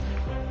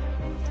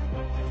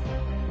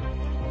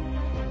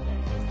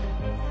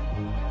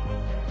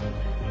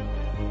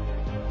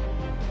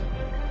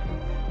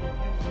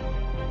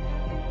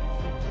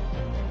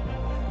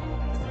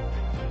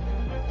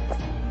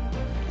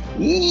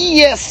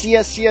Yes,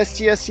 yes, yes,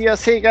 yes,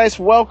 yes. Hey guys,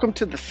 welcome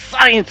to the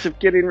Science of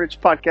Getting Rich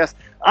podcast.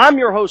 I'm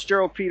your host,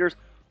 Gerald Peters.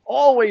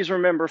 Always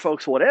remember,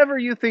 folks, whatever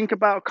you think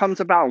about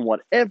comes about, and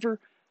whatever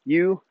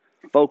you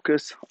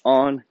focus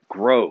on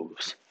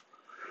grows.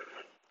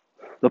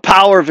 The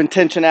power of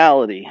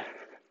intentionality,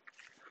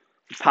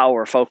 the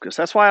power of focus.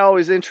 That's why I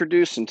always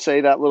introduce and say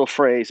that little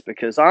phrase,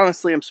 because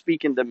honestly, I'm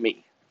speaking to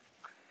me.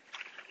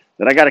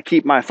 That I got to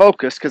keep my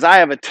focus because I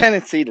have a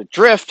tendency to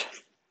drift.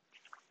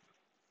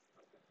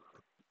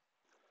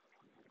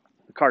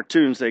 The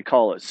cartoons, they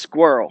call it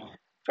squirrel.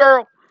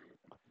 Squirrel.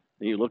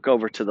 And you look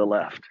over to the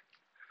left.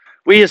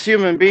 We as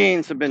human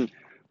beings have been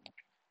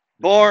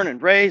born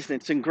and raised, and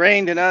it's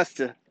ingrained in us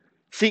to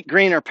seek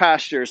greener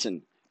pastures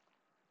and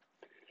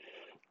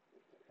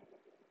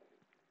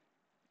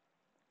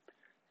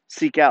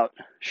seek out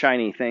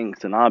shiny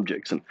things and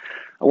objects. And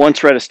I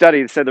once read a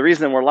study that said the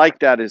reason we're like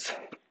that is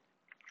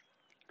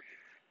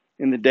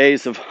in the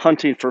days of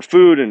hunting for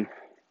food and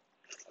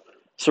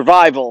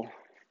survival,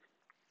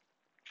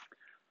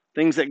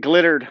 things that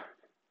glittered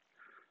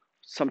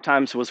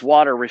sometimes was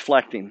water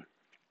reflecting.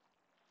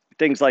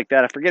 Things like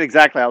that. I forget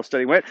exactly how the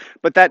study went,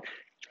 but that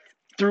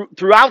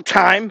throughout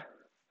time,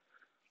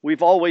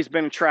 we've always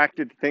been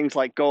attracted to things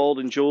like gold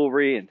and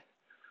jewelry and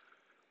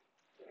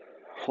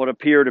what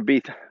appear to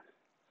be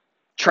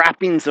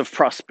trappings of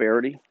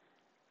prosperity.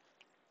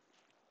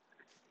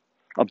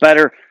 A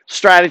better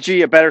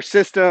strategy, a better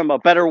system, a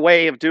better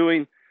way of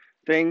doing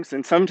things.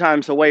 And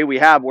sometimes the way we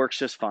have works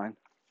just fine.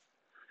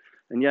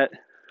 And yet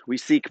we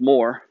seek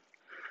more.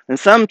 And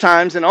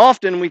sometimes and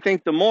often we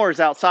think the more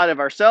is outside of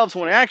ourselves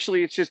when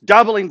actually it's just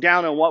doubling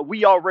down on what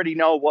we already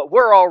know, what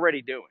we're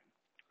already doing.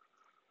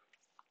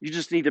 You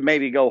just need to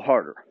maybe go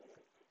harder.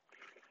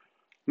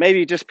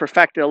 Maybe just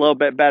perfect it a little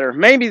bit better.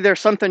 Maybe there's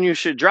something you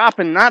should drop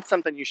and not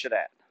something you should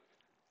add.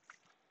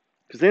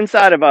 Because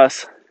inside of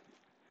us,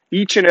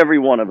 each and every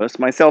one of us,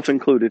 myself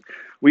included,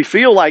 we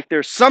feel like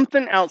there's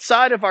something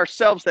outside of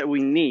ourselves that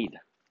we need.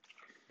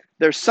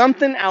 There's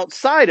something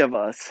outside of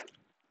us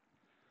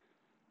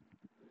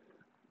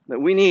that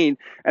we need,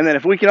 and that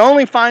if we could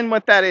only find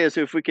what that is,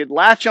 if we could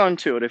latch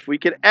onto it, if we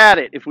could add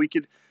it, if we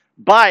could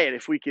buy it,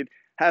 if we could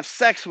have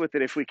sex with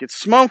it, if we could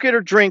smoke it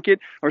or drink it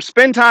or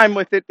spend time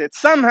with it, that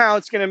somehow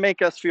it's going to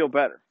make us feel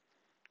better.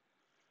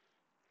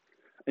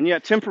 And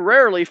yet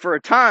temporarily, for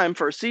a time,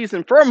 for a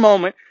season, for a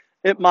moment,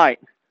 it might.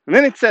 And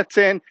then it sets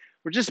in,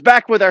 we're just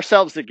back with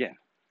ourselves again.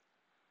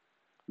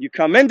 You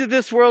come into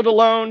this world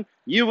alone,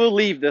 you will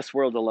leave this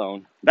world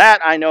alone. That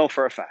I know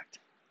for a fact.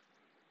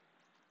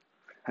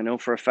 I know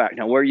for a fact.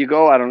 Now, where you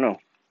go, I don't know.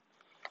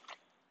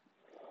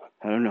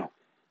 I don't know.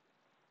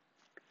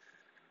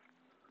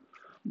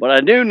 But I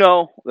do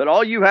know that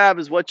all you have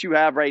is what you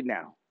have right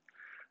now.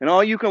 And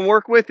all you can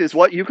work with is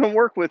what you can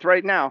work with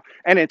right now.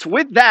 And it's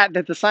with that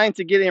the Science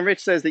of Getting Rich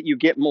says that you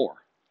get more.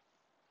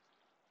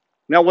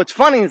 Now, what's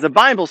funny is the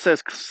Bible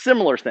says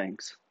similar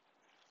things.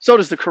 So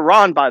does the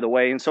Quran, by the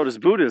way, and so does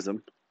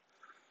Buddhism.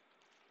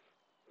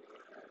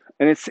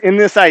 And it's in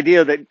this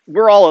idea that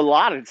we're all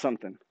allotted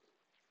something.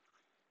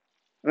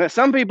 And that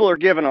some people are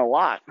given a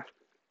lot.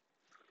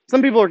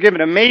 Some people are given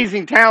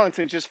amazing talents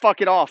and just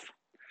fuck it off.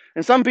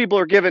 And some people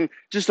are given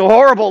just a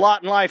horrible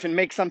lot in life and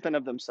make something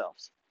of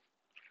themselves.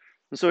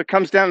 And so it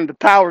comes down to the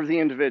power of the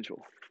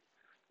individual.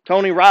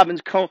 Tony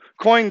Robbins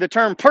coined the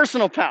term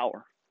personal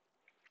power.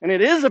 And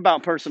it is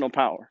about personal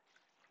power.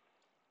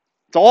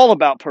 It's all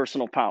about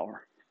personal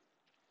power.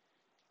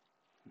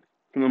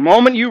 From the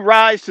moment you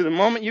rise to the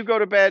moment you go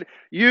to bed,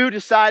 you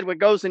decide what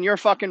goes in your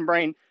fucking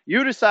brain.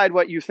 You decide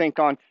what you think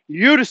on.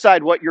 You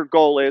decide what your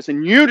goal is.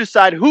 And you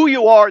decide who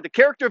you are, the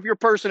character of your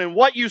person, and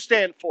what you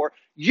stand for.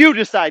 You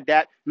decide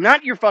that.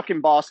 Not your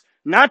fucking boss.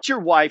 Not your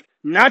wife.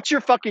 Not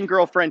your fucking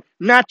girlfriend.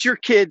 Not your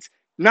kids.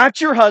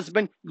 Not your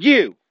husband.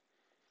 You.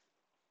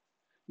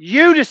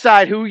 You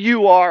decide who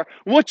you are,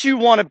 what you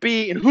want to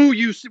be, and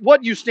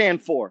what you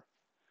stand for.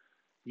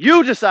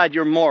 You decide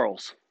your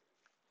morals.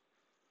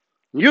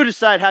 You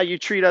decide how you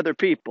treat other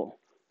people.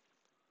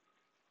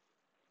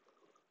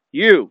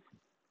 You.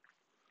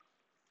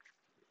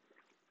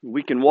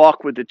 We can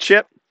walk with a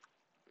chip.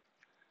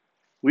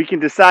 We can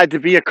decide to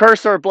be a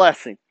curse or a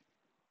blessing.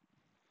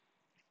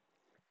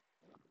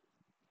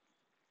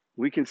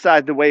 We can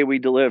decide the way we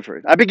deliver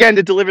it. I began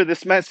to deliver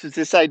this message,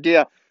 this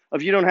idea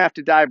of you don't have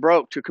to die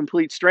broke, to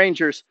complete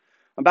strangers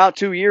about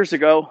 2 years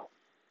ago.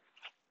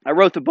 I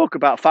wrote the book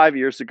about 5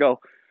 years ago,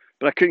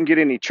 but I couldn't get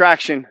any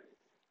traction.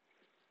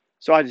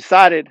 So I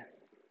decided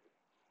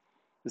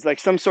it's like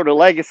some sort of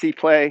legacy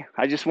play.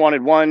 I just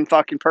wanted one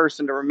fucking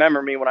person to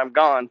remember me when I'm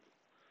gone.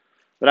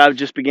 But I would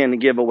just begin to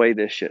give away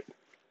this shit.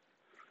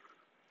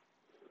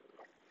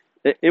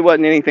 It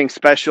wasn't anything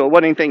special. It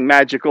wasn't anything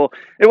magical.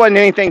 It wasn't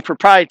anything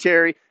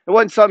proprietary. It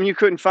wasn't something you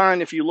couldn't find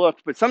if you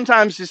looked. But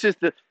sometimes it's just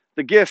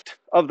the gift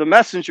of the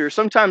messenger.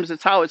 Sometimes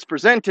it's how it's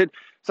presented.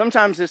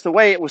 Sometimes it's the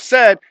way it was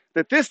said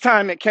that this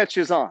time it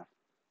catches on.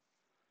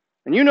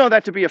 And you know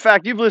that to be a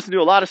fact. You've listened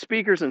to a lot of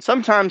speakers, and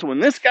sometimes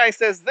when this guy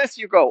says this,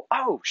 you go,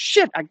 oh,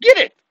 shit, I get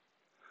it.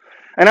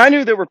 And I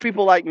knew there were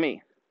people like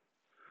me.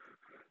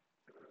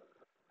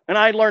 And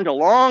I learned a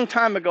long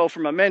time ago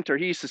from a mentor.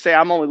 He used to say,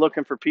 I'm only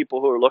looking for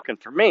people who are looking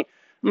for me.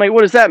 I'm like,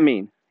 what does that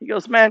mean? He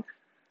goes, man,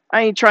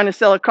 I ain't trying to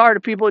sell a car to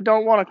people who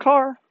don't want a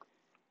car.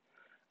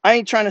 I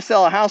ain't trying to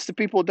sell a house to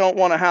people who don't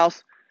want a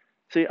house.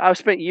 See, I've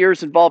spent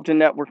years involved in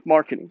network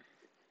marketing.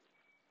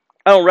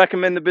 I don't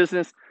recommend the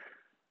business.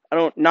 I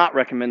don't not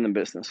recommend the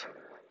business.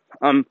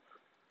 I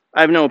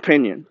have no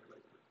opinion.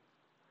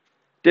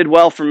 Did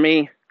well for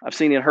me. I've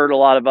seen it hurt a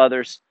lot of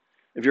others.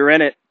 If you're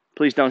in it,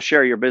 please don't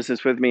share your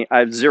business with me. I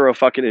have zero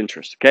fucking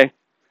interest, okay?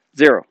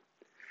 Zero.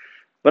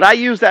 But I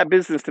use that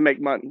business to make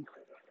money.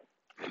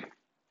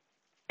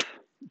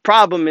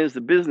 Problem is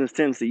the business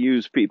tends to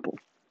use people.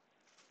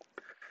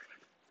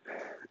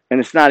 And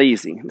it's not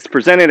easy. It's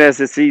presented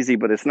as it's easy,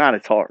 but it's not.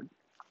 It's hard.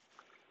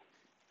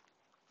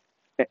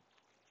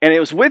 And it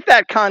was with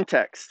that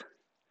context,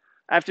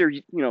 after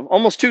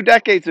almost 2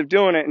 decades of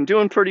doing it and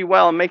doing pretty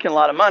well and making a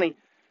lot of money,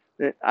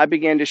 that I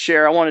began to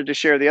share. I wanted to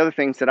share the other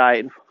things that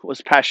I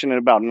was passionate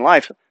about in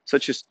life,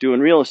 such as doing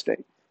real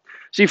estate.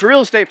 See, for real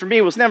estate, for me,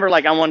 it was never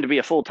like I wanted to be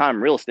a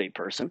full-time real estate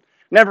person.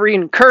 Never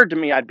even occurred to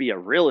me I'd be a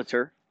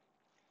realtor.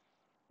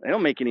 They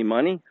don't make any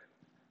money.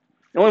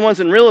 The only ones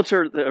in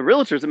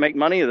realtors that make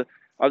money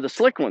are the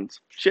slick ones.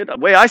 Shit, the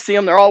way I see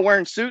them, they're all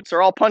wearing suits,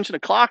 they're all punching a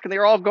clock, and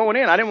they're all going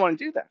in. I didn't want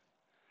to do that.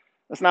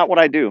 That's not what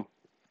I do.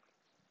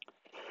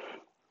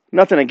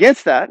 Nothing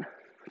against that.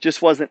 It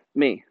just wasn't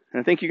me. And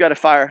I think you got to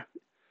fire.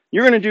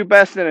 You're going to do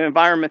best in an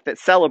environment that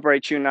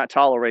celebrates you, not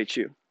tolerates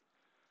you.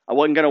 I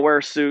wasn't going to wear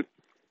a suit.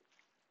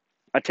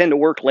 I tend to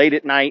work late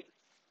at night.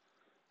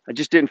 I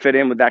just didn't fit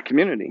in with that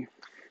community.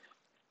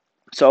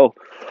 So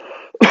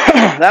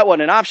that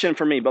wasn't an option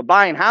for me. But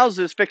buying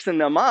houses, fixing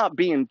them up,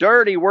 being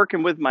dirty,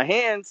 working with my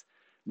hands,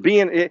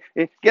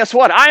 guess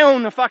what? I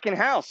own the fucking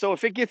house. So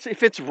if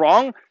it's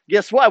wrong,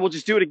 guess what? We'll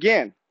just do it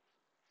again.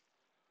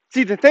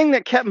 See, the thing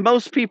that kept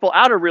most people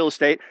out of real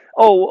estate,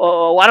 I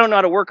don't know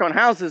how to work on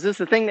houses. This is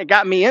the thing that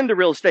got me into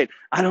real estate.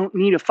 I don't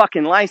need a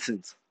fucking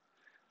license.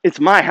 It's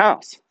my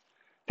house.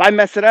 If I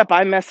mess it up,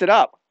 I mess it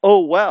up. Oh,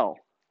 well.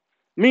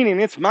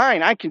 Meaning it's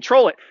mine. I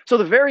control it. So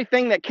the very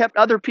thing that kept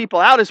other people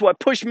out is what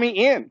pushed me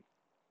in.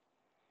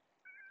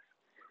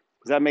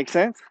 Does that make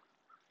sense?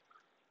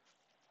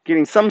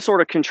 Getting some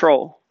sort of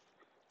control.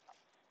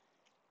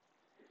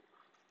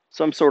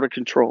 Some sort of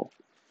control.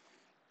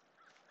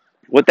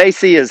 What they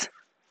see is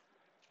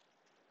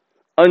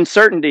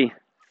uncertainty.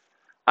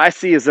 I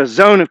see as a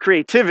zone of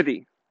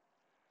creativity.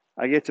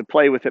 I get to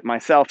play with it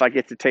myself. I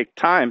get to take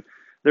time.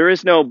 There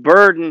is no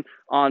burden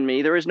on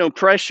me. There is no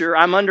pressure.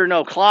 I'm under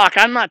no clock.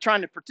 I'm not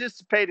trying to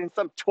participate in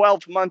some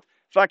 12-month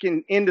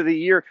fucking end of the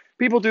year.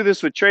 People do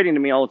this with trading to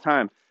me all the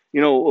time.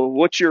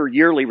 What's your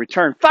yearly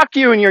return? Fuck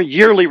you and your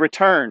yearly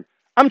return.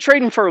 I'm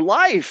trading for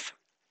life.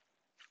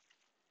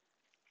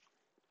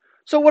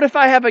 So what if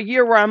I have a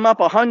year where I'm up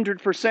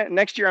 100%,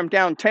 next year I'm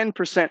down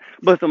 10%,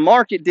 but the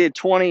market did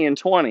 20 and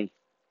 20?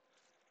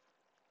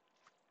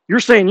 You're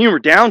saying you were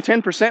down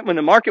 10% when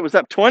the market was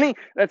up 20?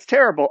 That's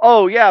terrible.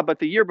 Oh, yeah, but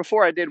the year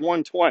before I did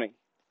 120.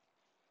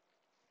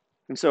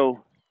 And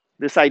so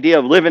this idea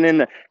of living in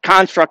the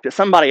construct that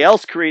somebody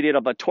else created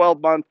of a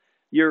 12-month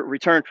year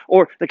return,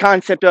 or the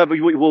concept of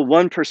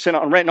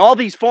 1% on rent, and all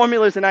these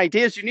formulas and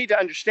ideas, you need to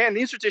understand,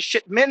 these are just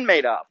shit men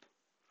made up.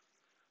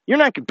 You're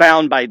not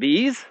bound by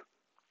these.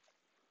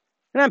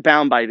 You're not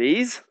bound by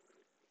these.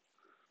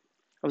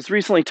 I was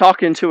recently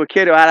talking to a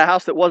kid who had a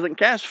house that wasn't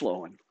cash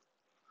flowing.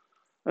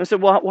 I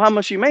said, well, how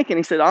much are you making?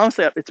 He said,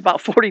 honestly, it's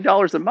about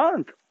 $40 a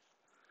month.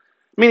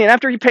 Meaning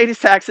after he paid his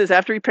taxes,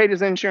 after he paid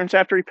his insurance,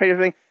 after he paid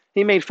everything,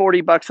 he made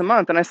 $40 a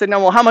month. And I said, no,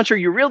 well, how much are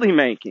you really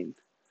making?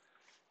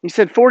 He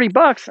said,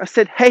 $40. I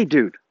said, hey,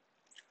 dude,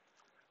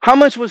 how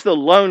much was the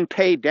loan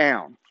paid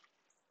down?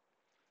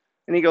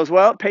 And he goes,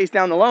 well, it pays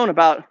down the loan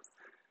about,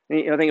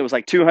 I think it was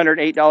like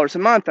 $208 a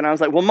month. And I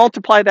was like, well,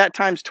 multiply that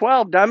times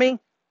 12, dummy.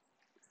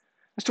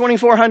 That's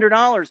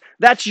 $2,400.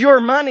 That's your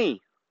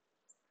money.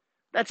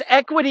 That's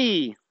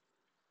equity.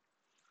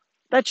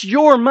 That's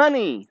your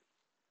money.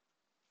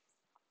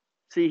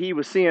 See, he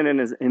was seeing in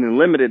a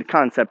limited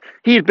concept.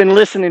 He had been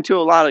listening to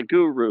a lot of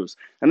gurus.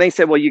 And they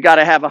said, well, you got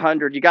to have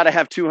 100. You got to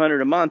have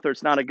 200 a month or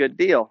it's not a good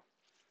deal.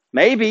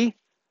 Maybe.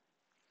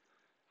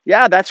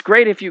 Yeah, that's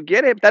great if you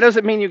get it. That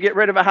doesn't mean you get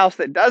rid of a house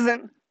that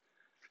doesn't.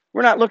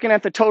 We're not looking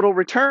at the total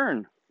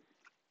return.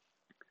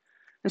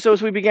 And so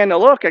as we began to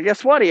look,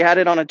 guess what? He had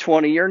it on a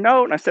 20-year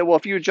note. And I said, well,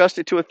 if you adjust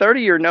it to a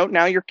 30-year note,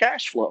 now you're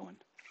cash flowing.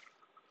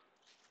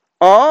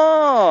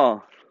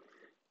 Oh.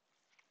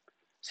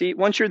 See,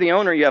 once you're the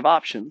owner, you have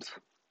options.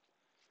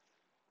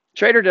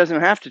 Trader doesn't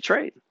have to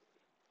trade.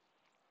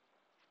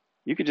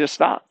 You could just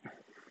stop.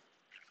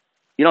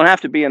 You don't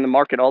have to be in the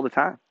market all the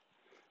time.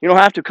 You don't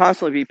have to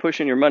constantly be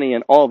pushing your money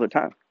in all the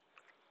time.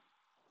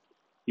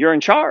 You're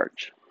in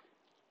charge.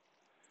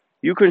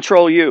 You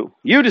control you.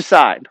 You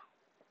decide.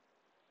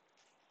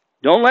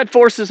 Don't let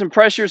forces and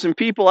pressures and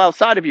people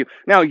outside of you.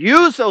 Now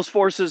use those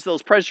forces,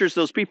 those pressures,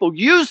 those people.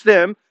 Use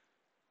them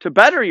to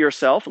better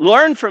yourself.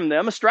 Learn from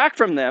them. Extract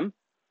from them.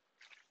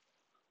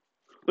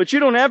 But you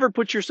don't ever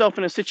put yourself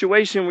in a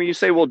situation where you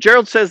say, well,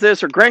 Gerald says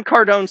this or Grant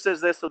Cardone says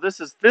this, so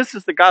this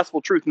is the gospel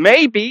truth.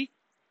 Maybe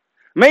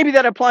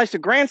that applies to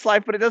Grant's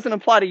life, but it doesn't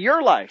apply to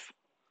your life.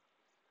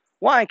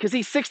 Why? Because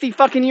he's 60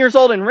 fucking years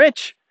old and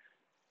rich.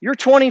 You're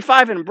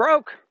 25 and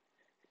broke.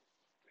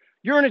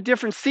 You're in a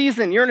different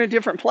season. You're in a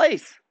different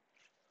place.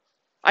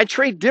 I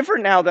trade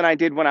different now than I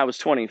did when I was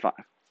 25.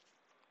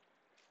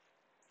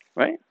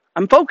 Right?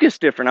 I'm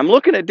focused different. I'm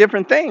looking at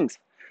different things.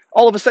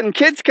 All of a sudden,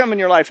 kids come in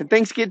your life and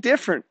things get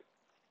different.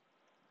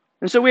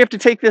 And so we have to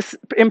take this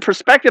in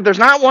perspective. There's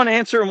not one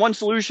answer and one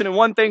solution and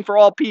one thing for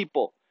all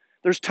people.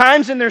 There's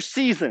times and there's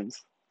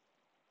seasons.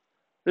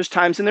 There's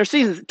times and there's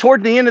seasons.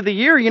 Toward the end of the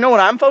year, you know what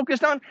I'm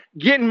focused on?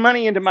 Getting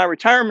money into my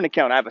retirement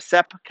account. I have a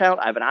SEP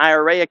account. I have an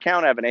IRA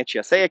account. I have an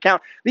HSA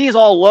account. These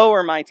all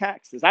lower my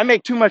taxes. I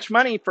make too much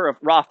money for a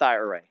Roth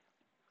IRA.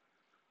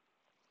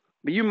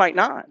 But you might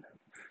not.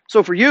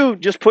 So for you,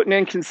 just putting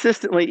in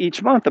consistently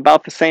each month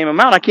about the same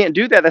amount, I can't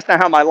do that. That's not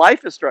how my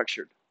life is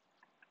structured.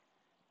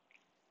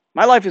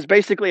 My life is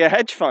basically a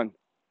hedge fund.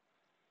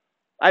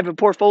 I have a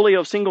portfolio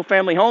of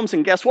single-family homes,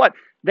 and guess what?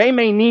 They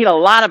may need a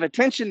lot of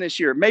attention this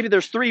year. Maybe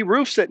there's 3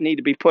 roofs that need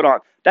to be put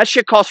on. That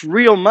shit costs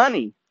real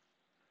money.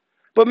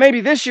 But maybe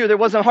this year there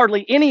wasn't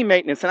hardly any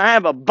maintenance, and I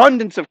have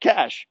abundance of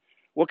cash.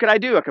 What could I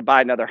do? I could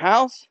buy another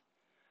house.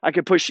 I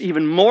could push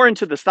even more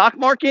into the stock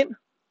market.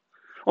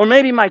 Or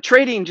maybe my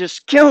trading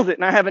just killed it,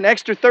 and I have an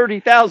extra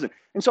 30,000.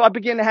 And so I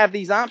begin to have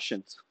these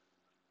options.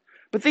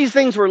 But these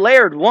things were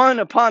layered one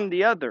upon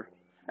the other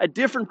at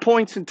different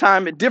points in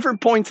time, at different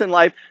points in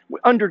life,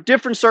 under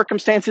different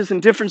circumstances and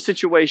different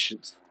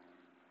situations.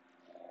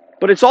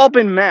 But it's all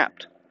been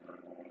mapped.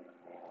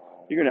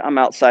 I'm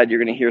outside, you're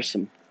going to hear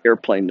some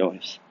airplane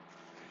noise.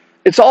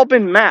 It's all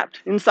been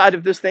mapped inside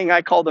of this thing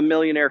I call the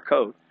Millionaire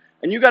Code.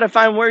 And you got to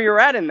find where you're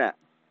at in that.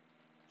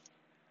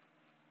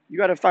 You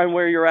got to find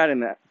where you're at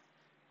in that.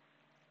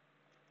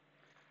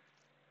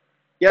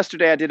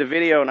 Yesterday I did a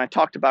video and I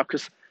talked about,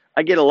 because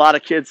I get a lot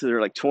of kids that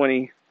are like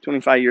 20,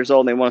 25 years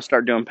old and they want to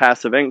start doing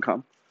passive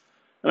income.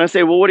 And I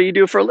say, well, what do you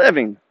do for a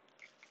living?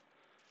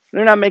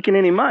 They're not making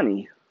any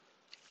money.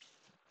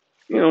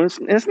 You know,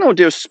 it's no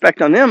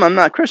disrespect on them. I'm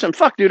not Christian.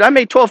 Fuck, dude, I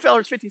made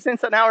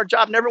 $12.50 an hour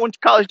job, never went to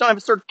college, don't have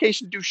a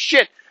certification to do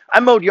shit. I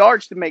mowed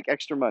yards to make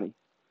extra money.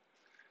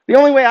 The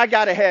only way I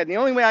got ahead, the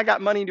only way I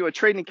got money into a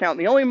trading account,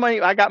 the only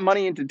way I got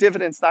money into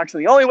dividend stocks,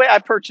 and the only way I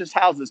purchased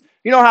houses,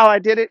 you know how I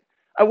did it?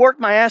 I worked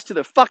my ass to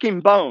the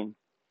fucking bone.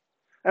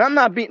 And I'm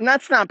not being,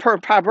 that's not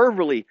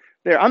hyperbole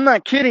there. I'm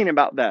not kidding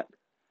about that.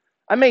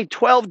 I made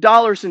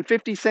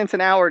 $12.50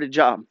 an hour at a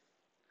job.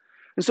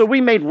 And so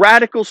we made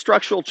radical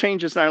structural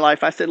changes in our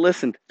life. I said,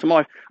 listen, to my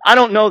wife, I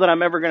don't know that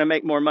I'm ever going to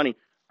make more money.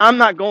 I'm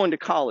not going to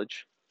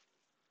college.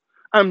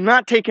 I'm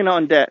not taking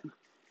on debt.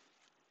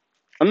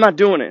 I'm not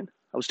doing it.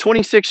 I was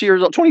 26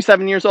 years old,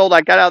 27 years old.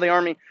 I got out of the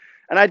Army,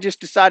 and I just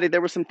decided there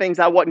were some things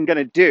I wasn't going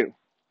to do.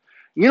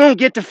 You don't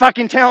get to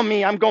fucking tell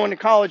me I'm going to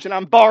college and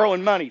I'm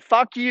borrowing money.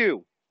 Fuck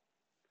you.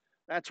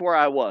 That's where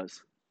I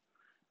was.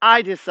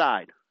 I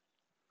decided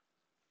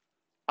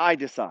I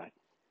decided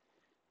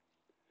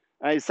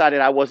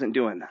I wasn't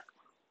doing that.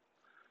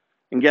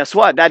 And guess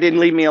what? That didn't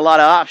leave me a lot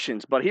of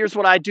options. But here's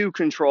what I do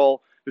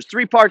control. There's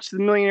 3 parts to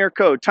the Millionaire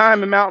Code: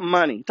 time, amount, and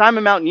money. Time,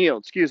 amount, and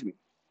yield, excuse me.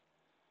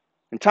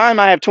 And time,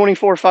 I have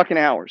 24 fucking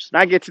hours.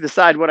 And I get to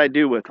decide what I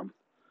do with them.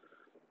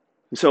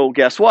 And so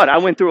guess what? I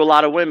went through a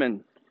lot of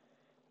women.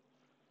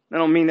 I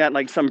don't mean that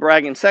like some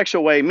bragging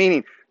sexual way,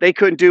 meaning they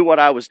couldn't do what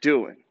I was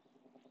doing.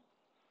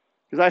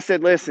 Because I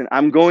said, listen,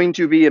 I'm going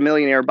to be a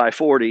millionaire by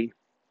 40.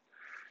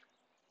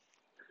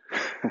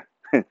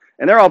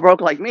 And they're all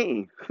broke like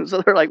me.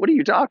 So they're like, what are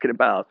you talking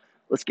about?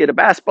 Let's get a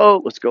bass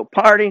boat. Let's go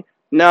party.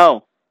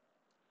 No.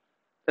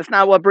 That's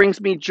not what brings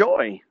me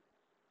joy.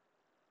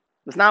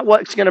 That's not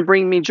what's going to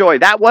bring me joy.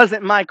 That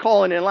wasn't my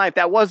calling in life.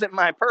 That wasn't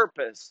my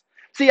purpose.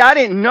 See, I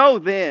didn't know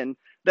then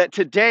that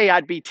today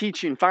I'd be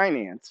teaching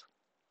finance.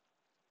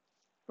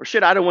 Or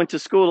shit, I'd have went to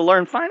school to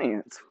learn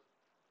finance.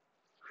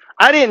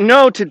 I didn't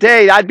know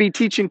today I'd be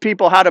teaching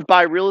people how to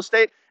buy real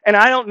estate. And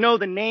I don't know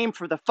the name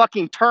for the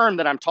fucking term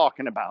that I'm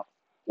talking about.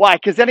 Why?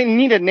 Because I didn't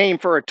need a name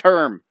for a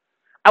term.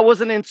 I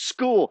wasn't in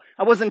school.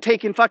 I wasn't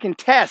taking fucking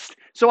tests.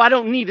 So I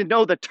don't need to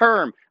know the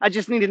term. I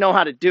just need to know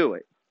how to do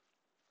it.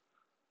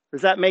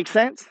 Does that make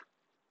sense?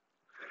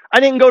 I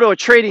didn't go to a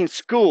trading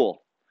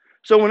school.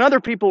 So when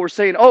other people were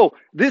saying, oh,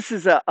 this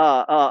is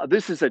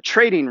a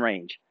trading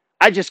range,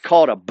 I just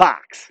call it a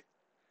box.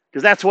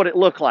 Because that's what it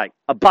looked like,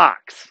 a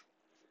box.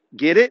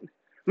 Get it?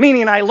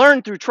 Meaning I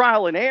learned through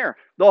trial and error,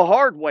 the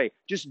hard way,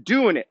 just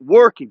doing it,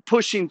 working,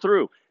 pushing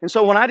through. And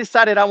so when I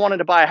decided I wanted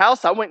to buy a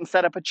house, I went and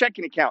set up a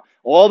checking account.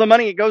 All the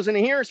money that goes into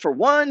here is for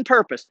one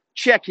purpose: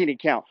 checking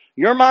account.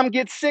 Your mom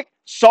gets sick?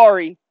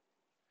 Sorry.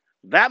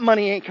 That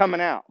money ain't coming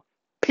out.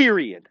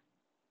 Period.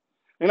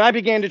 And I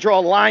began to draw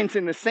lines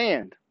in the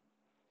sand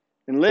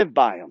and live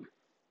by them.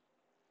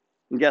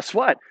 And guess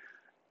what?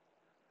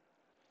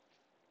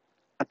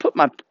 I put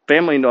my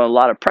family into a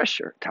lot of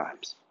pressure at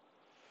times.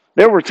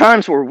 There were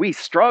times where we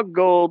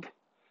struggled,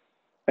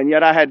 and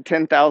yet I had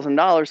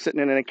 $10,000 sitting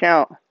in an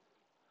account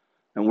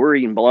and we're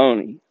eating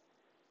bologna.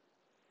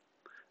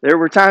 There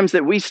were times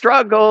that we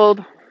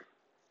struggled.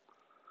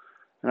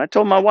 And I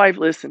told my wife,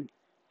 listen,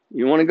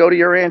 you want to go to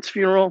your aunt's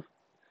funeral?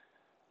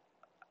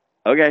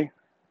 Okay.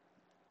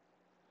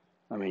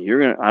 I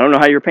mean, I don't know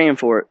how you're paying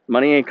for it.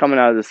 Money ain't coming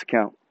out of this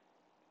account.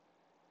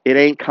 It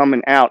ain't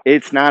coming out.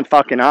 It's not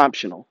fucking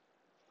optional.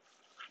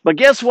 But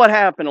guess what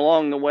happened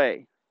along the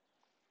way?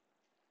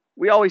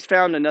 We always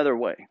found another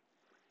way.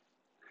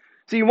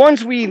 See,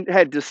 once we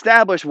had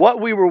established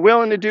what we were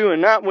willing to do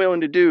and not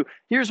willing to do,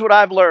 here's what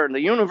I've learned.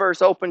 The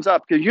universe opens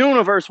up. The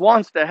universe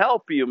wants to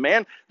help you,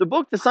 man. The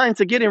book, The Science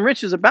of Getting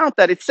Rich, is about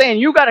that. It's saying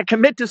you got to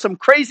commit to some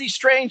crazy,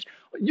 strange,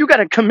 you got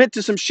to commit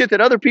to some shit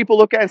that other people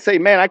look at and say,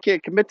 man, I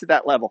can't commit to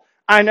that level.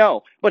 I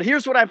know. But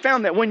here's what I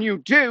found, that when you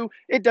do,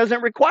 it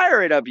doesn't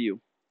require it of you.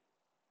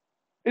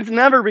 It's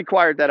never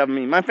required that of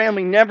me. My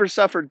family never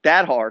suffered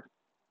that hard.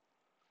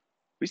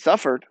 We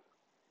suffered.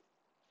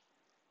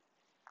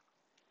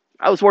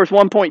 I was worth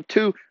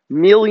 $1.2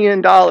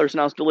 million and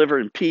I was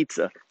delivering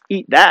pizza.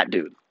 Eat that,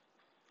 dude.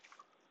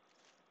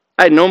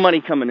 I had no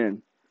money coming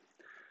in.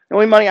 The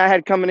only money I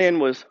had coming in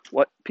was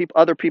what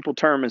other people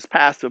term as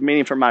passive,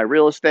 meaning from my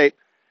real estate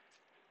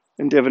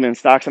and dividend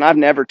stocks. And I've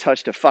never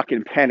touched a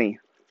fucking penny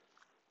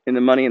in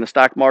the money in the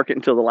stock market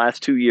until the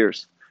last 2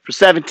 years. For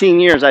 17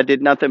 years, I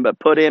did nothing but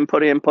put in.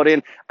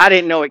 I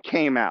didn't know it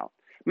came out.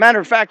 Matter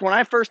of fact,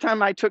 when first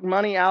time I took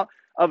money out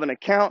of an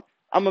account,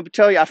 I'm going to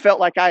tell you, I felt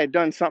like I had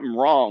done something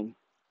wrong.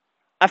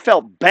 I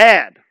felt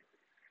bad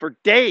for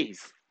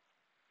days.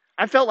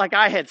 I felt like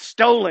I had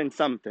stolen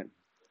something.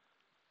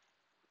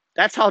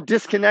 That's how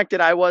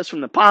disconnected I was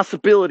from the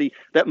possibility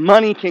that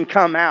money can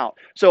come out.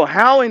 So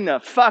how in the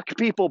fuck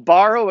people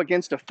borrow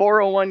against a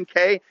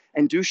 401k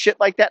and do shit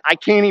like that, I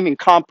can't even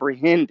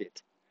comprehend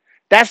it.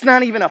 That's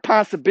not even a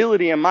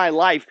possibility in my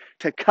life,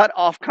 to cut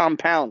off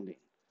compounding.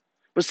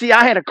 But see,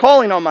 I had a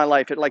calling on my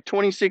life at like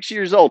 26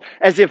 years old,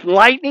 as if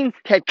lightning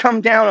had come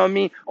down on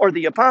me, or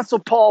the Apostle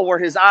Paul, where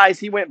his eyes,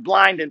 he went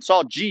blind and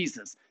saw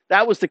Jesus.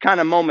 That was the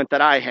kind of moment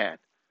that I had,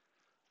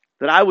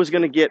 that I was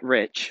going to get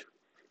rich.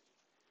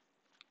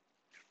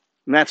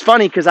 And that's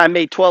funny, because I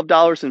made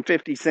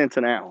 $12.50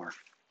 an hour,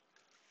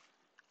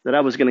 that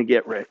I was going to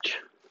get rich.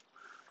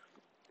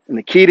 And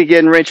the key to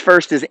getting rich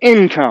first is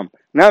income,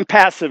 not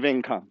passive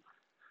income.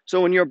 So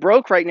when you're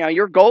broke right now,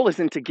 your goal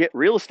isn't to get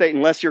real estate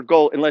unless you're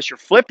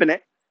flipping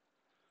it.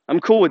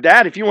 I'm cool with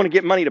that. If you want to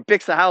get money to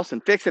fix a house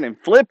and fix it and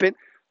flip it,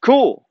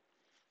 cool.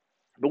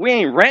 But we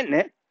ain't renting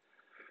it.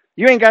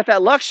 You ain't got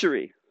that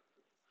luxury.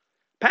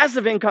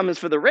 Passive income is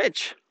for the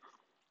rich.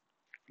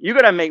 You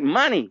got to make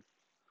money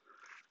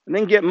and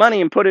then get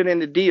money and put it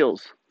into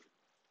deals.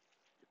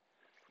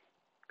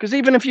 Because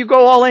even if you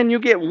go all in, you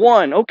get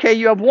one. Okay,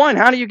 you have one.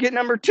 How do you get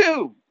number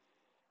two?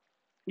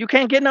 You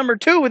can't get number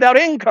two without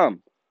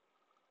income.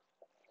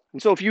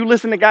 And so if you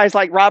listen to guys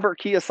like Robert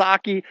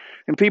Kiyosaki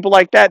and people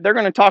like that, they're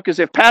going to talk as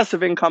if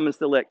passive income is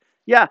the lick.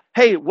 Yeah,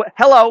 hey,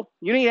 hello,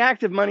 you need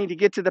active money to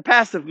get to the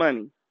passive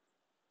money.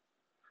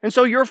 And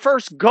so your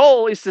first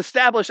goal is to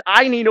establish,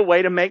 I need a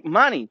way to make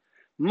money.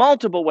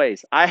 Multiple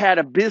ways. I had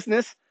a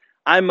business.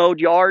 I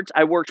mowed yards.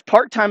 I worked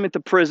part-time at the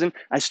prison.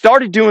 I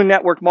started doing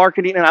network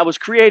marketing, and I was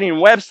creating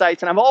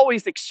websites, and I'm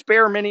always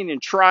experimenting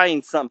and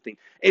trying something.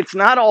 It's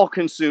not all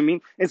consuming.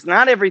 It's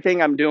not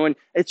everything I'm doing.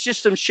 It's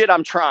just some shit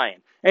I'm trying.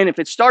 And if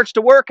it starts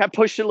to work, I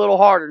push it a little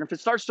harder. And if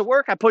it starts to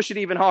work, I push it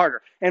even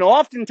harder. And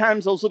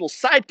oftentimes those little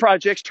side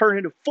projects turn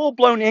into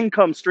full-blown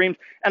income streams,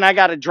 and I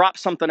got to drop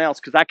something else,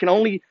 because I can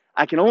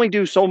only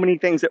do so many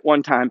things at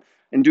one time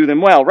and do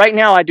them well. Right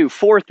now, I do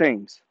 4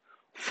 things.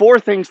 4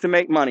 things to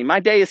make money.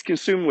 My day is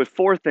consumed with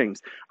 4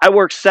 things. I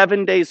work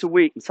 7 days a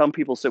week. And some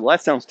people say, well,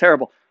 that sounds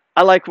terrible.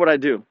 I like what I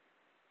do.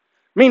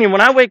 Meaning, when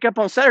I wake up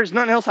on Saturday, there's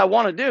nothing else I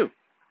want to do.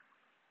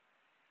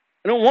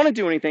 I don't want to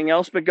do anything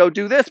else but go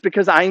do this,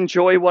 because I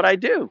enjoy what I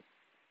do.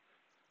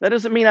 That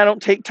doesn't mean I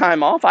don't take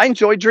time off. I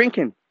enjoy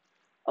drinking.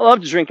 I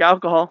love to drink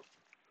alcohol.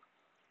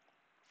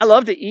 I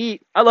love to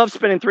eat. I love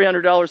spending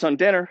 $300 on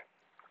dinner.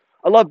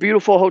 I love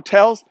beautiful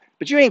hotels,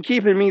 but you ain't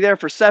keeping me there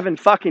for 7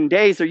 fucking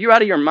days. Are you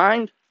out of your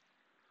mind?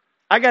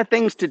 I got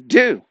things to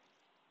do.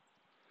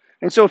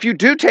 And so if you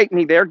do take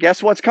me there,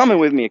 guess what's coming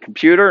with me? A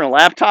computer and a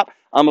laptop.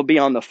 I'm going to be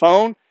on the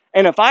phone.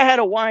 And if I had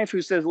a wife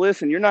who says,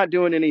 listen, you're not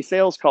doing any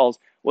sales calls,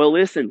 well,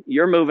 listen,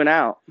 you're moving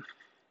out.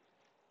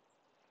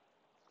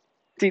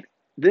 See,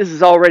 this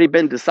has already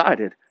been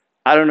decided.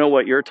 I don't know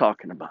what you're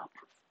talking about.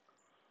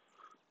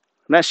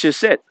 And that's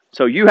just it.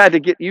 So you had to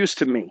get used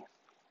to me.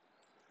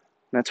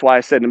 That's why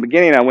I said in the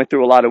beginning, I went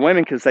through a lot of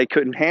women, because they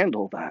couldn't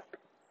handle that.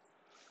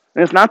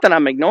 And it's not that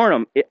I'm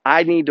ignoring them.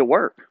 I need to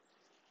work,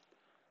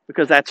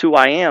 because that's who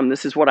I am.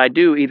 This is what I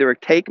do. Either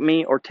take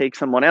me or take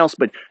someone else.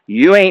 But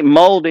you ain't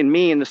molding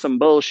me into some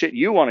bullshit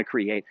you want to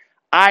create.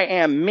 I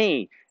am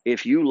me.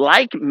 If you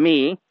like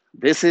me,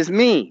 this is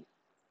me.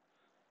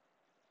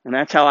 And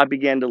that's how I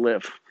began to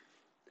live.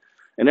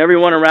 And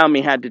everyone around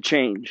me had to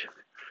change.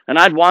 And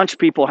I'd watch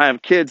people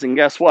have kids, and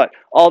guess what?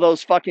 All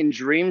those fucking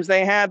dreams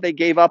they had, they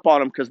gave up on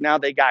them because now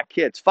they got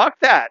kids. Fuck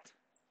that.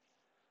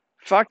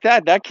 Fuck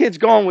that. That kid's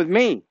going with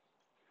me.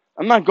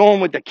 I'm not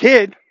going with the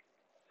kid.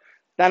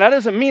 Now, that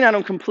doesn't mean I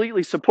don't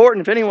completely support,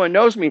 and if anyone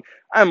knows me,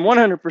 I'm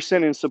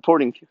 100% in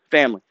supporting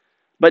family,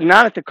 but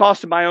not at the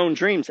cost of my own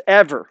dreams,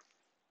 ever.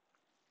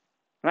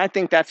 And I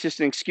think that's just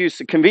an excuse,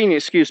 a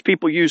convenient excuse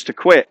people use to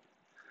quit.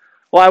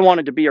 Well, I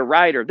wanted to be a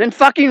writer. Then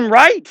fucking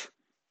write.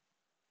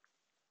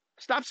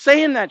 Stop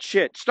saying that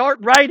shit. Start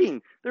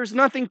writing. There's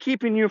nothing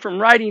keeping you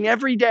from writing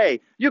every day.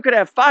 You could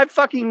have 5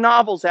 fucking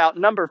novels out.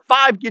 Number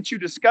 5 gets you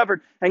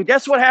discovered. And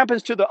guess what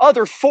happens to the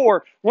other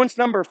 4 once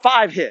number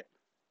 5 hit?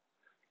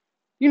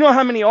 You know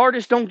how many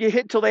artists don't get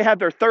hit till they have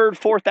their 3rd,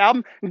 4th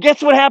album? And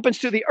guess what happens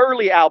to the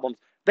early albums?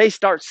 They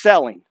start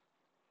selling.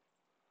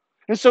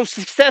 And so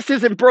success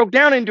isn't broke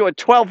down into a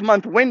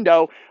 12-month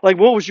window. Like,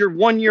 what was your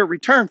 1-year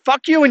return?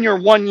 Fuck you and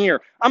your 1 year.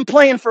 I'm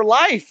playing for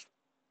life.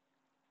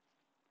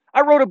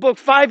 I wrote a book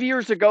 5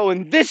 years ago,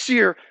 and this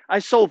year I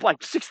sold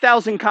like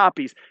 6,000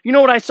 copies. You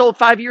know what I sold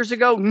 5 years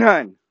ago?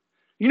 None.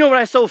 You know what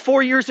I sold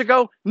 4 years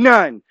ago?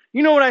 None.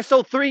 You know what I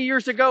sold 3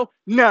 years ago?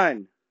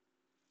 None.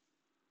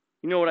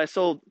 You know what I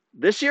sold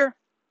this year?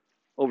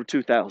 Over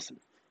 2,000.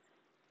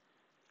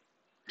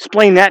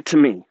 Explain that to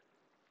me.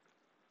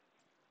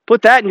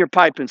 Put that in your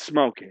pipe and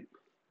smoke it.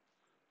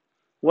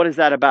 What is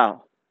that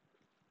about?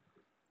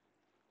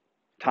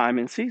 Time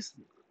and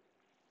season.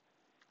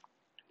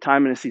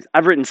 Time and a season.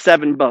 I've written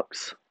 7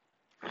 books.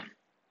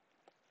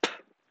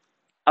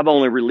 I've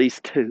only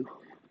released 2.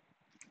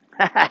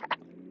 I've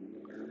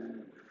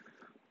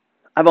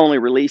only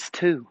released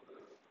 2.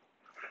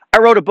 I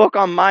wrote a book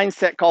on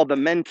mindset called The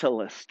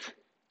Mentalist,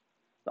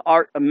 The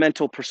Art of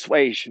Mental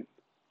Persuasion.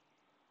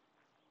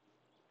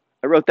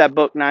 I wrote that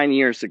book 9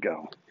 years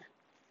ago.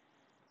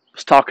 I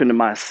was talking to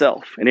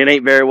myself, and it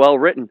ain't very well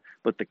written,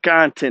 but the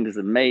content is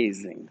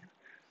amazing.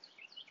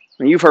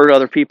 And you've heard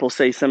other people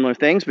say similar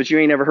things, but you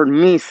ain't never heard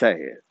me say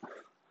it.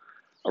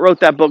 I wrote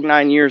that book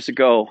 9 years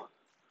ago.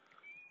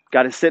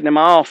 Got it sitting in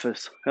my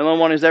office. The only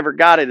one who's ever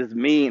got it is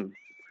me and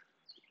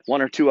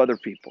 1 or 2 other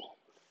people.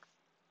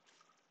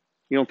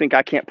 You don't think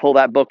I can't pull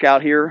that book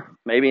out here,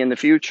 maybe in the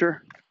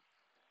future?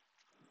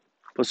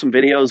 Put some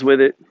videos with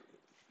it,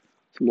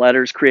 some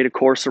letters, create a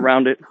course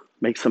around it,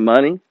 make some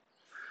money.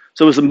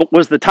 So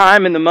was the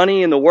time and the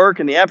money and the work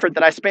and the effort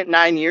that I spent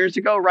 9 years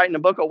ago writing a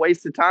book a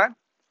waste of time?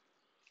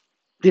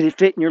 Did it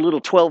fit in your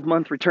little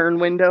 12-month return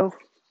window?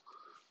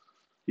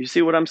 You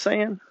see what I'm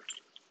saying?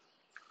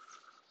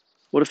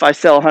 What if I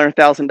sell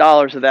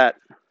 $100,000 of that?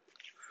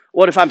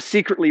 What if I'm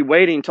secretly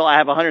waiting until I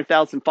have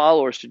 100,000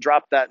 followers to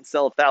drop that and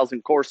sell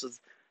 1,000 courses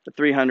for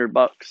 $300?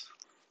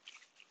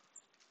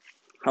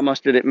 How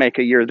much did it make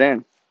a year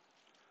then?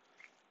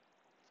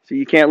 So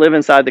you can't live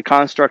inside the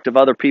construct of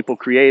other people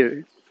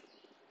created.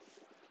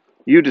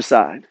 You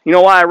decide. You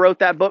know why I wrote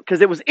that book?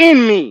 Because it was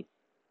in me.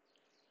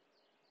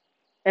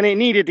 And it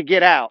needed to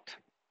get out.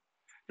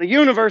 The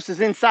universe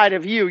is inside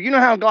of you. You know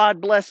how God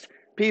blessed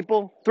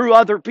people? Through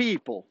other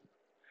people.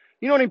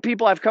 You know how many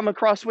people I've come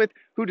across with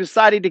who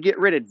decided to get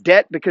rid of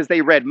debt because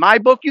they read my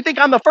book? You think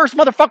I'm the first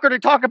motherfucker to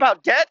talk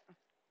about debt?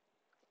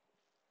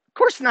 Of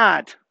course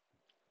not.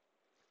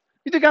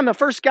 You think I'm the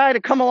first guy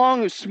to come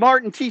along who's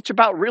smart and teach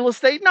about real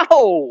estate?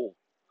 No.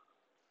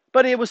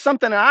 But it was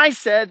something that I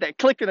said that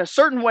clicked in a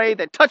certain way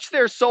that touched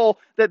their soul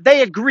that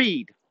they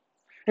agreed.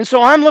 And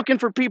so I'm looking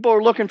for people who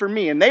are looking for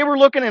me. And they were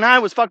looking and I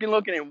was fucking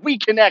looking and we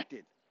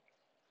connected.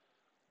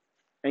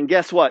 And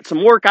guess what?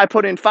 Some work I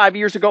put in 5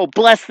 years ago,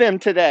 bless them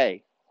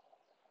today.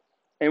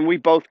 And we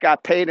both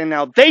got paid and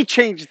now they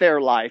changed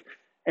their life.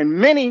 And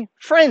many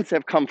friends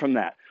have come from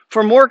that.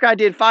 From work I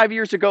did 5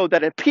 years ago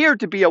that appeared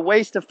to be a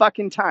waste of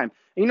fucking time.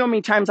 And you know how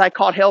many times I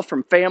caught hell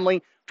from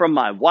family, from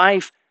my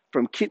wife,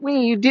 from kids? What are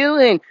you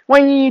doing?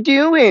 What are you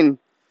doing?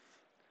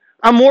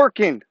 I'm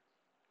working.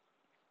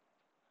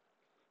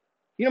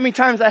 You know how many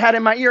times I had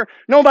in my ear,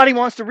 nobody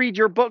wants to read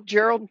your book,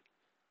 Gerald?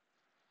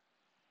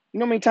 You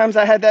know how many times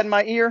I had that in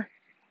my ear?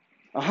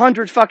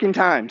 100 fucking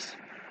times.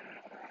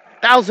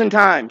 1,000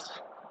 times.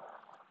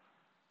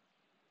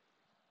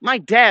 My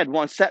dad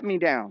once set me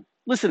down.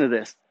 Listen to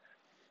this.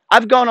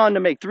 I've gone on to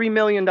make $3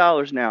 million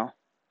now.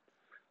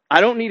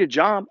 I don't need a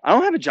job. I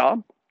don't have a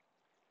job.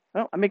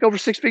 I make over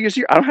 6 figures a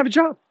year. I don't have a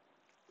job.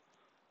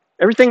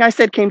 Everything I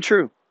said came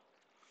true.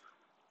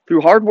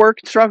 Through hard work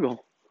and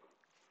struggle.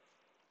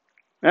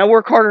 And I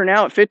work harder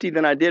now at 50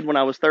 than I did when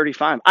I was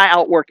 35. I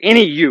outwork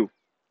any of you.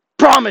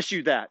 Promise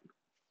you that.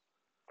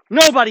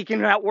 Nobody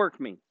can outwork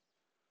me.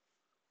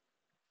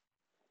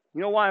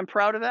 You know why I'm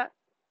proud of that?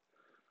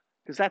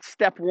 Because that's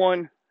step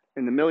 1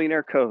 in the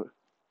millionaire code.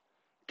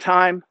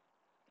 Time,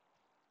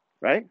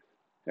 right?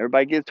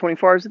 Everybody gets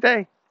 24 hours a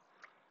day.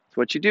 It's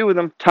what you do with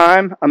them.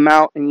 Time,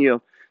 amount, and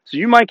yield. So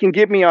you might can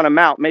get me on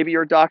amount. Maybe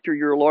you're a doctor,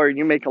 you're a lawyer, and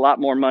you make a lot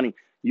more money.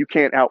 You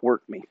can't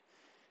outwork me.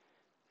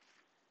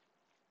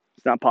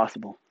 It's not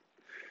possible.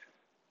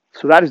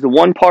 So that is the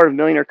one part of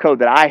millionaire code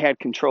that I had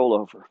control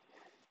over.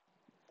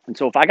 And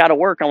so if I got to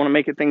work, I want to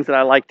make it things that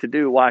I like to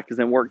do. Why? Because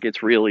then work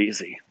gets real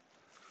easy.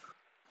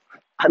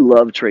 I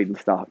love trading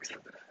stocks.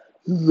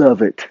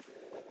 Love it.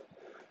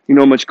 You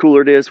know how much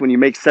cooler it is when you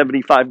make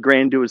 75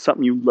 grand doing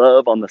something you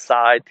love on the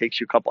side, takes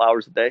you a couple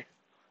hours a day?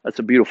 That's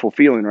a beautiful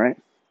feeling, right?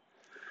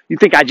 You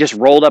think I just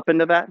rolled up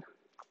into that?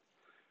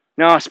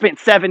 No, I spent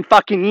 7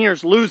 fucking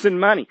years losing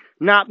money,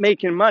 not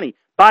making money,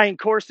 buying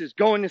courses,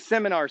 going to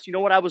seminars. You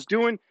know what I was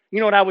doing? You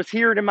know what I was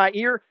hearing in my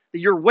ear? That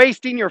you're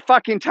wasting your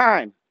fucking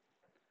time.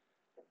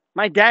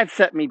 My dad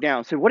set me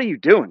down, said, "What are you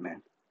doing,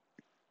 man?"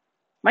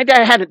 My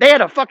dad they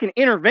had a fucking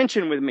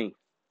intervention with me.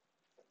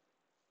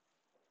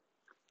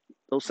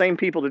 Those same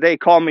people today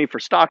call me for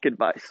stock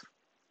advice.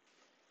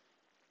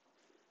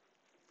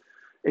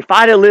 If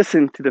I'd have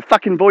listened to the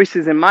fucking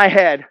voices in my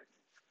head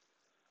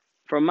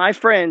from my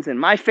friends and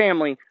my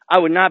family, I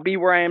would not be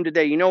where I am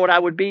today. You know what I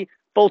would be?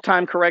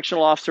 Full-time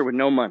correctional officer with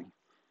no money.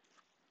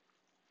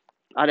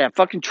 I'd have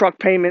fucking truck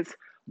payments,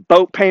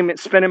 boat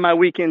payments, spending my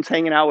weekends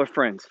hanging out with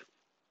friends.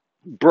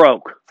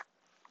 Broke.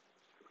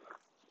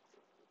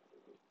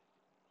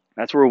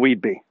 That's where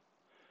we'd be.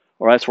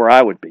 Or that's where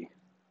I would be.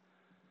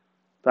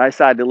 But I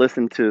decided to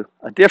listen to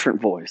a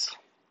different voice.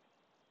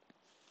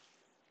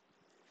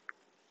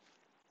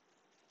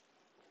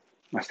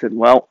 I said,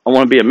 well, I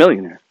want to be a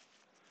millionaire.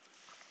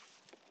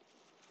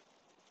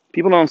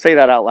 People don't say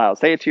that out loud.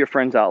 Say it to your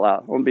friends out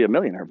loud. I want to be a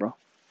millionaire, bro.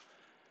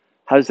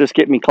 How does this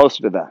get me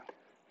closer to that?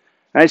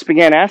 And I just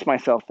began to ask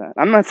myself that.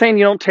 I'm not saying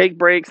you don't take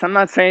breaks. I'm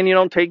not saying you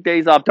don't take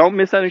days off. Don't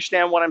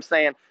misunderstand what I'm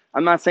saying.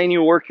 I'm not saying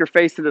you work your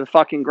face to the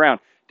fucking ground.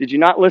 Did you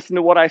not listen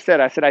to what I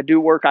said? I said I do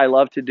work I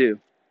love to do.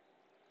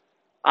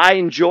 I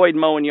enjoyed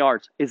mowing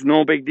yards. It's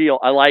no big deal.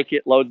 I like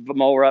it. Load the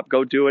mower up.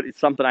 Go do it. It's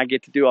something I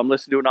get to do. I'm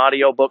listening to an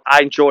audio book.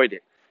 I enjoyed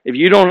it. If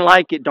you don't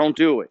like it, don't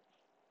do it.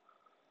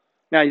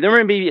 Now, there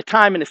may be a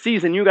time in a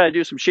season you got to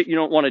do some shit you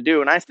don't want to do,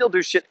 and I still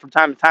do shit from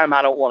time to time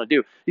I don't want to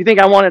do. You think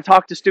I want to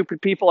talk to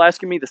stupid people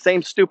asking me the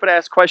same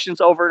stupid-ass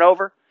questions over and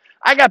over?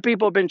 I got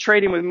people who have been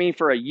trading with me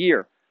for a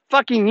year.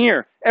 Fucking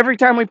year. Every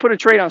time we put a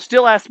trade on,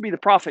 still has to be the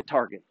profit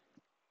target.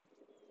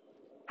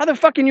 How the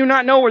fuck can you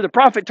not know where the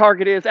profit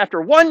target is after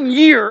 1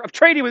 year of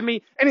trading with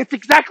me, and it's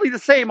exactly the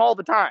same all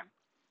the time?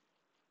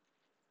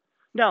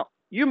 Now,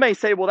 you may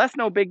say, well, that's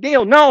no big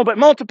deal. No, but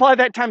multiply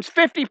that times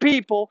 50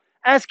 people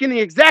asking the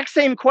exact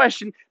same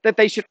question that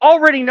they should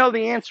already know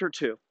the answer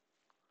to.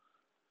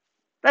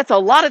 That's a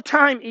lot of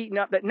time eaten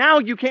up that now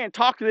you can't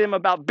talk to them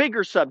about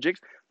bigger subjects,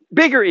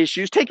 bigger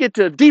issues, take it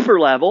to a deeper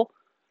level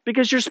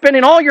because you're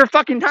spending all your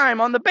fucking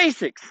time on the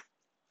basics.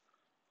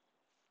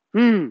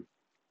 And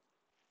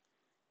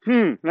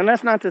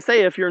that's not to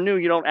say if you're new,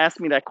 you don't ask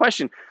me that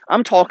question.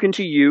 I'm talking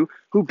to you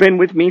who've been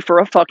with me for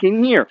a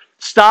fucking year.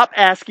 Stop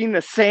asking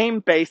the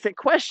same basic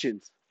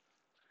questions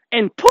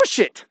and push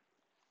it.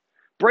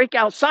 Break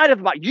outside of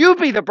the box. You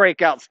be the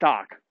breakout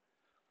stock.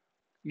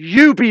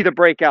 You be the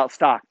breakout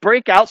stock.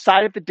 Break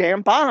outside of the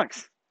damn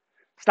box.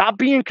 Stop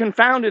being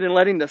confounded and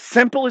letting the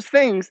simplest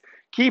things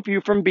keep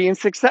you from being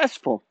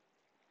successful.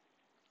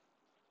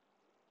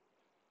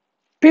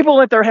 People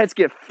let their heads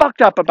get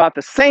fucked up about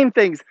the same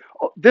things.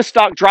 Oh, this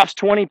stock drops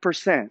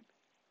 20%.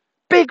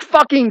 Big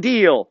fucking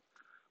deal.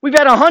 We've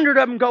had 100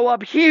 of them go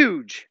up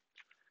huge.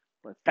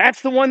 But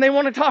that's the one they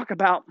want to talk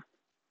about.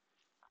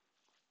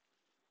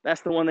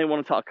 That's the one they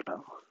want to talk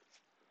about.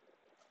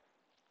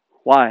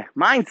 Why?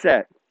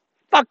 Mindset.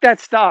 Fuck that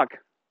stock.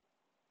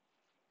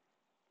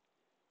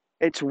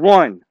 It's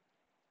one.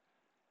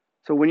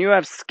 So when you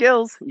have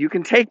skills, you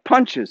can take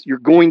punches. You're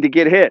going to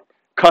get hit.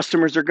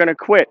 Customers are going to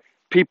quit.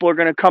 People are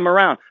going to come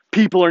around.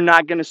 People are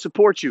not going to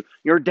support you.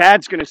 Your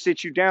dad's going to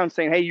sit you down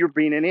saying, hey, you're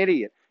being an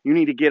idiot. You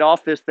need to get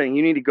off this thing.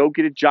 You need to go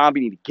get a job.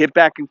 You need to get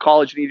back in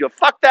college. You need to go,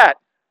 fuck that.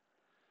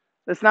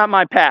 That's not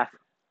my path.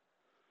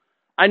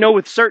 I know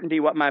with certainty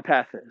what my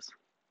path is.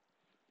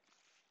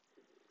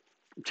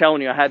 I'm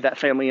telling you, I had that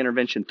family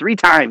intervention 3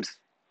 times.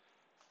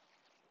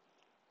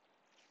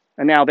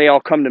 And now they all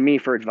come to me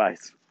for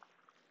advice.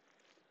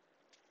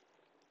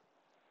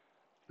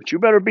 But you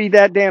better be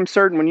that damn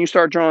certain when you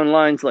start drawing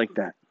lines like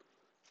that.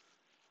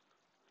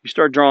 You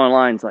start drawing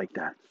lines like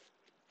that.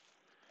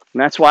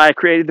 And that's why I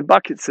created the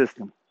bucket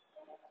system.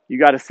 You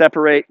got to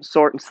separate,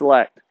 sort, and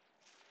select.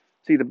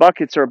 See, the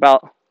buckets are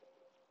about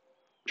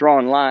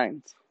drawing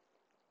lines.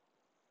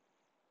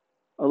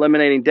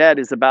 Eliminating debt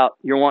is about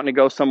you're wanting to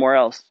go somewhere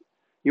else.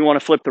 You want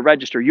to flip the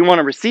register. You want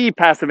to receive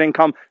passive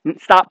income,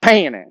 stop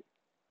paying it.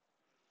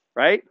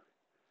 Right?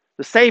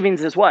 The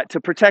savings is what? To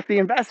protect the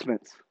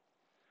investments.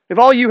 If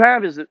all you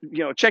have is a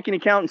checking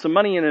account and some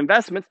money in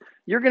investments,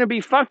 you're going to be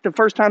fucked the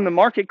first time the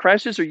market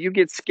crashes or you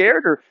get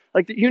scared or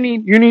like you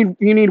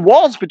need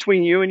walls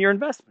between you and your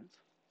investments.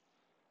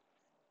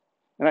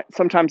 And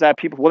sometimes I have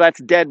people, well,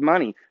 that's dead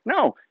money.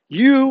 No,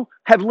 you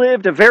have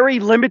lived a very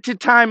limited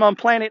time on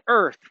planet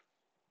Earth.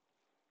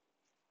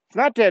 It's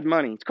not dead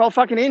money. It's called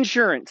fucking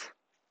insurance.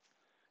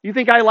 You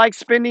think I like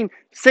spending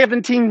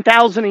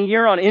 $17,000 a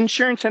year on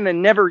insurance and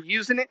then never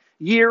using it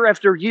year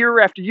after year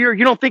after year?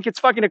 You don't think it's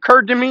fucking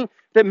occurred to me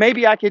that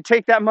maybe I could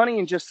take that money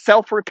and just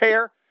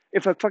self-repair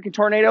if a fucking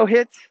tornado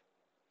hits?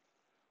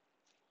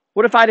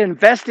 What if I'd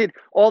invested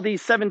all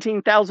these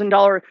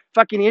 $17,000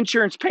 fucking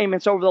insurance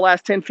payments over the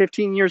last 10,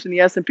 15 years in the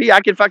S&P?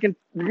 I could fucking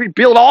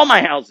rebuild all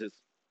my houses.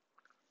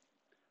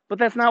 But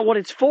that's not what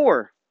it's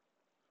for.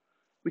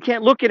 We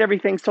can't look at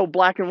everything so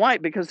black and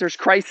white because there's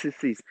crises.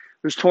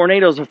 There's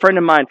tornadoes. A friend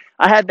of mine,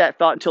 I had that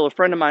thought until a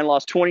friend of mine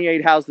lost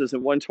 28 houses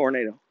in one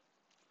tornado.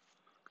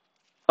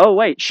 Oh,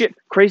 wait, shit,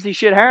 crazy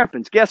shit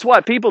happens. Guess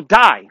what? People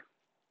die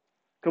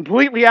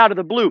completely out of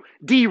the blue,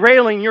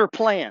 derailing your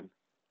plan.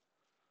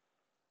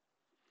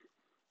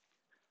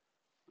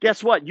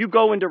 Guess what? You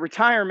go into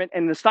retirement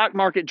and the stock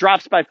market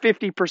drops by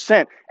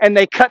 50% and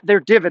they cut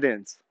their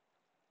dividends.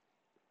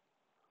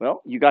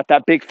 Well, you got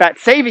that big fat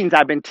savings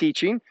I've been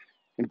teaching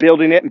and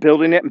building it and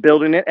building it and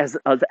building it as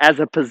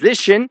a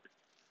position.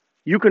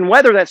 You can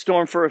weather that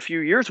storm for a few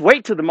years,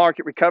 wait till the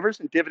market recovers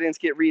and dividends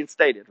get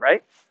reinstated,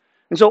 right?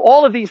 And so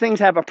all of these things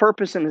have a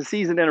purpose and a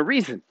season and a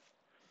reason.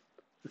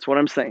 That's what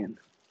I'm saying.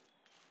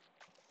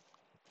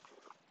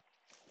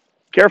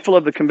 Careful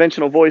of the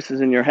conventional voices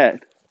in your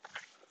head.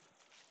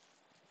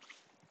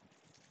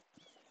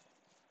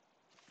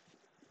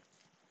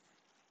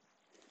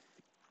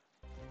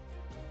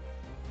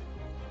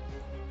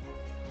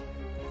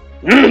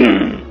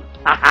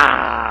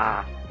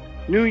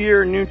 New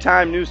year, new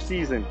time, new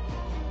season.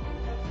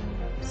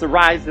 It's the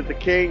rise of the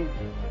king,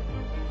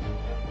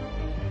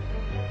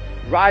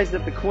 rise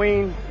of the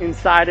queen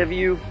inside of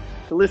you.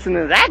 To listen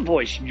to that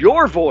voice,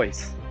 your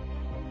voice,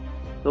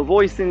 the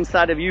voice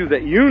inside of you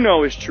that you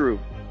know is true,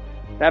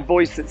 that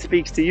voice that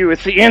speaks to you.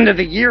 It's the end of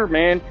the year,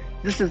 man.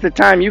 This is the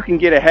time you can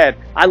get ahead.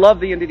 I love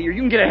the end of the year.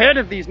 You can get ahead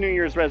of these New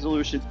Year's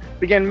resolutions.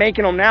 Begin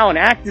making them now and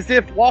act as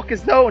if, walk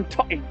as though, and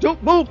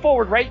move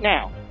forward right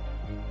now.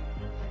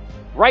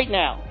 Right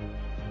now.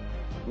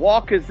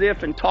 Walk as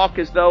if and talk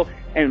as though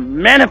and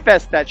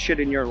manifest that shit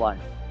in your life.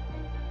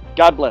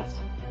 God bless.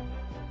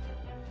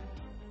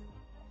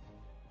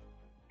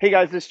 Hey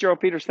guys, this is Gerald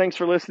Peters. Thanks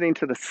for listening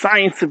to the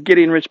Science of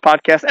Getting Rich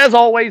podcast. As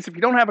always, if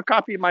you don't have a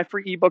copy of my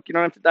free ebook, you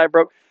don't have to die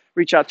broke.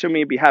 Reach out to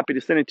me. I'd be happy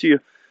to send it to you.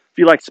 If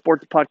you like to support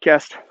the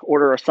podcast,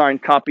 order a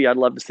signed copy. I'd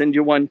love to send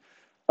you one.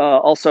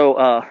 Also,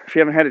 if you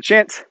haven't had a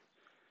chance,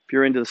 if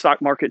you're into the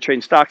stock market,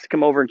 trading stocks,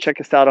 come over and check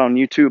us out on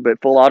YouTube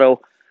at Full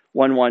Auto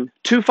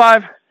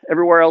 1125.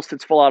 Everywhere else,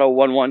 it's Full Auto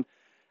 11.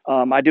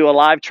 I do a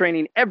live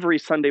training every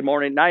Sunday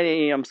morning, 9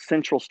 a.m.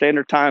 Central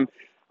Standard Time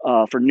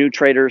for new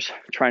traders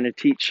trying to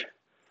teach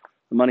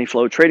the money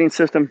flow trading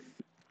system.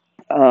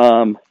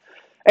 And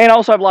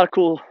also have a lot of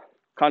cool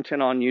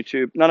content on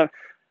YouTube.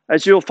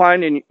 As you'll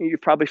find, and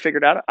you've probably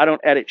figured out, I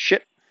don't edit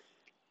shit.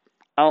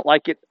 I don't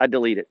like it. I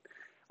delete it.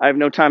 I have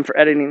no time for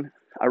editing.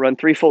 I run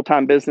 3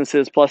 full-time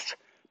businesses plus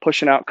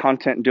pushing out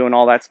content and doing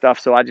all that stuff.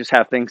 So I just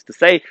have things to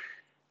say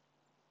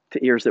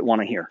to ears that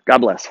want to hear. God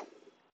bless.